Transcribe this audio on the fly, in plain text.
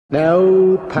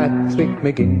Now Patrick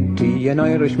McGinty, an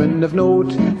Irishman of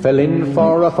note, fell in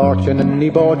for a fortune and he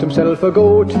bought himself a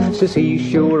goat. Says he,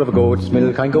 sure of a goat's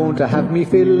milk I'm going to have me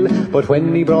fill, but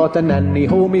when he brought the nanny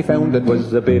home he found it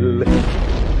was a bill.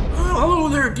 Hello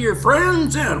there, dear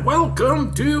friends, and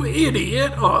welcome to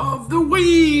Idiot of the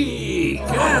Week.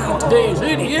 And today's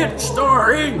idiot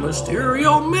starring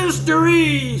Mysterial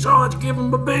Mystery. So let's give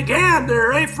him a big hand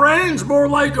there, eh, friends? More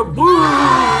like a boo. All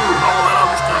that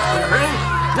other stuff there, eh?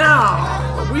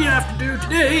 Now, what we have to do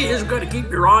today is we've got to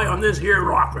keep your eye on this here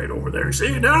rock right over there.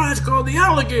 See, now it's called the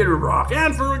alligator rock,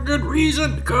 and for a good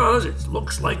reason, because it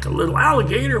looks like a little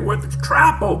alligator with its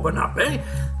trap open up, eh?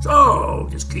 So,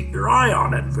 just keep your eye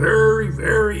on it. Very,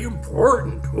 very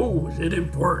important. Oh, is it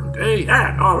important, eh?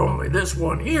 And not only this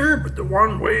one here, but the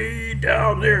one way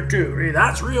down there too. Eh?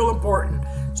 That's real important.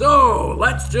 So,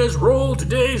 let's just roll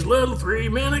today's little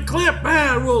 3-minute clip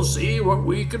and we'll see what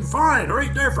we can find.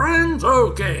 Right there, friends?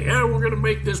 Okay, and we're gonna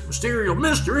make this Mysterial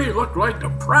Mystery look like the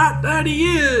prat that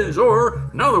he is, or,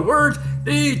 in other words,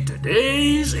 the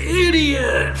today's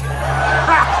idiot.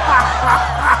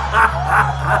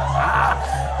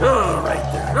 Oh,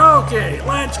 right there. Okay,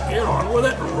 let's get on with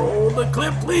it. Roll the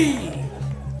clip, please.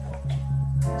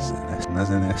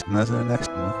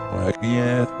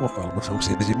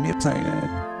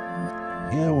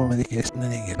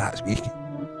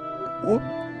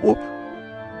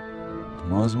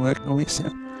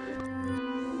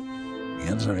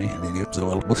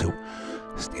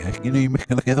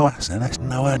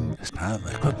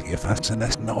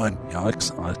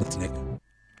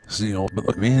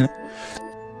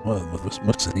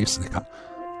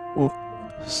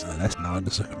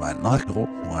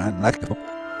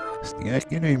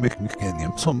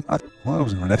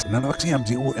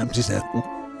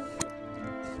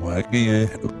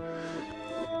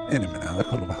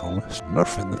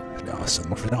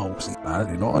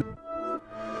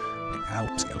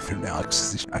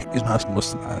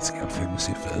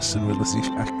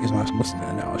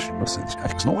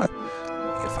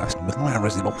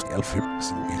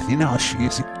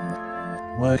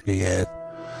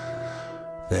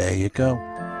 There you go.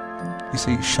 You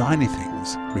see, shiny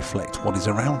things reflect what is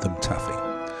around them, Taffy.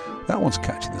 That one's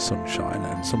catching the sunshine,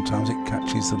 and sometimes it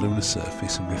catches the lunar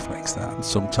surface and reflects that, and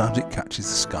sometimes it catches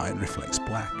the sky and reflects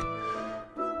black.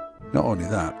 Not only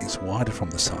that, it's wider from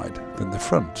the side than the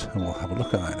front, and we'll have a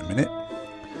look at that in a minute.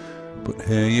 But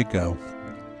here you go.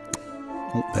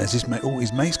 Oh, there's his mate. Oh,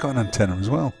 his mate's got an antenna as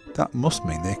well. That must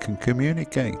mean they can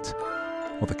communicate.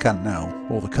 Well, they can now,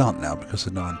 or they can't now because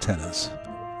there's no antennas.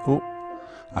 Oh,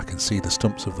 I can see the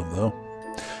stumps of them though.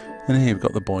 And here we've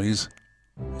got the boys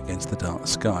against the dark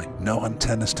sky. No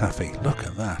antennas, Taffy. Look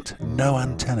at that. No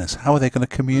antennas. How are they going to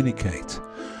communicate?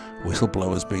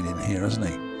 Whistleblower's been in here, hasn't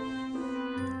he?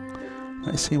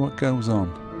 Let's see what goes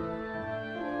on.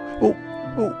 Oh,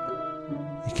 oh.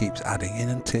 He keeps adding in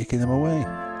and taking them away.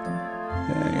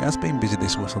 Yeah, he has been busy,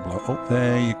 this whistleblower. Oh,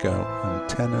 there you go.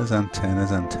 Antennas,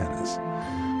 antennas, antennas.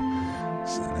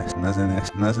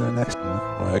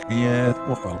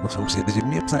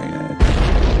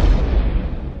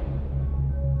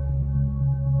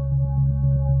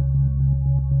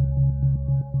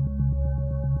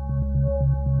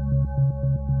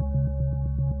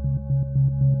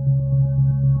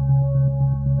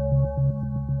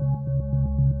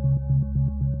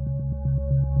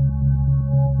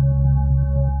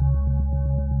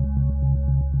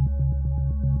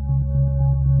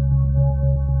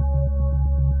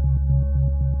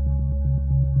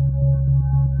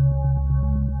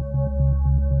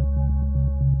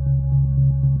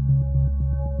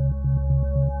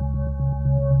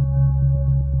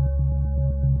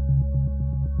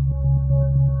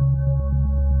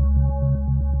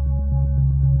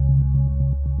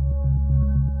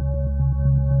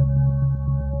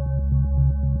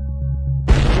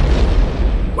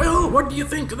 What do you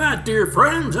think of that, dear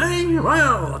friends, eh?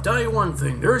 Well, I'll tell you one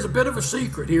thing, there's a bit of a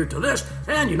secret here to this,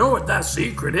 and you know what that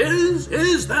secret is?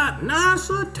 Is that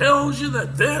NASA tells you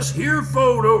that this here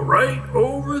photo right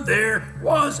over there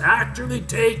was actually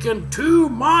taken 2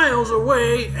 miles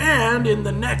away and in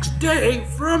the next day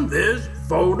from this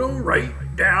photo right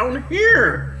down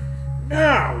here.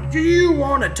 Now, do you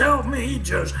want to tell me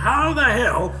just how the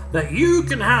hell that you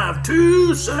can have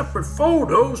 2 separate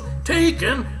photos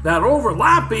taken that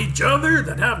overlap each other,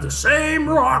 that have the same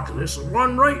rock? This is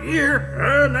one right here,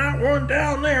 and that one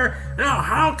down there. Now,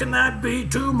 how can that be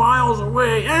 2 miles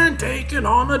away and taken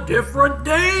on a different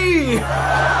day?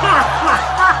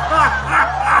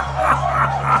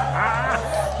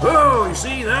 Oh, you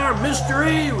see there,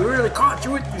 Mystery? We really caught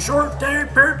you with your short there,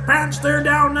 pants there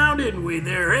down now, didn't we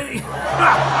there, eh?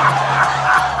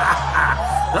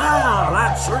 Ah,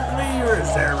 that certainly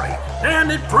is there, right?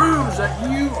 And it proves that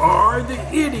you are the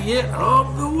idiot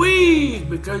of the week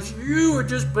because you have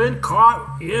just been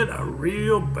caught in a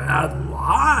real bad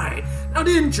lie. Now,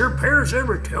 didn't your parents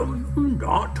ever tell you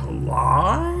not to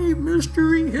lie,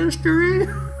 mystery history?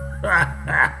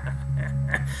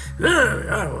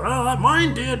 Well,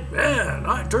 mine did, and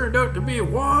I turned out to be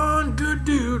one good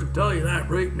dude, I'll tell you that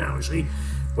right now, see?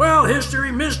 Well,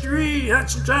 history mystery,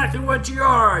 that's exactly what you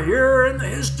are. You're in the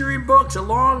history books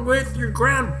along with your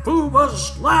grand poobah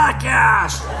slack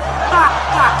ass.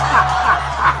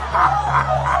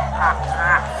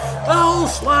 Oh,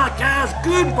 slack ass,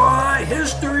 goodbye,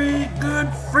 history, good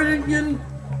friggin'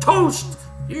 toast.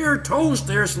 You're toast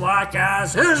there, slack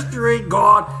ass. History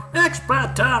God.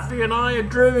 Expat Taffy and I have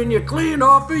driven you clean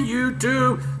off of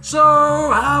YouTube.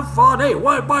 So have fun. Hey,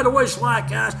 by the way,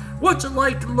 slack ass, what's it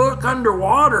like to look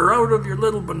underwater out of your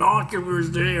little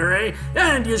binoculars there, eh?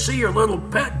 And you see your little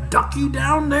pet ducky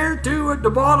down there too at the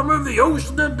bottom of the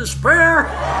ocean of despair?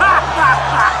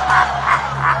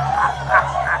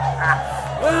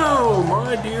 Oh,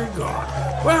 my dear God.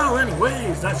 Well,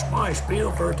 anyways, that's my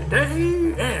spiel for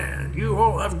today, and you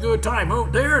all have a good time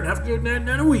out there, and have a good and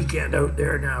a weekend out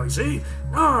there now, you see?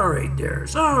 All right there,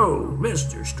 so,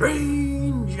 Mr.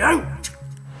 Strange out.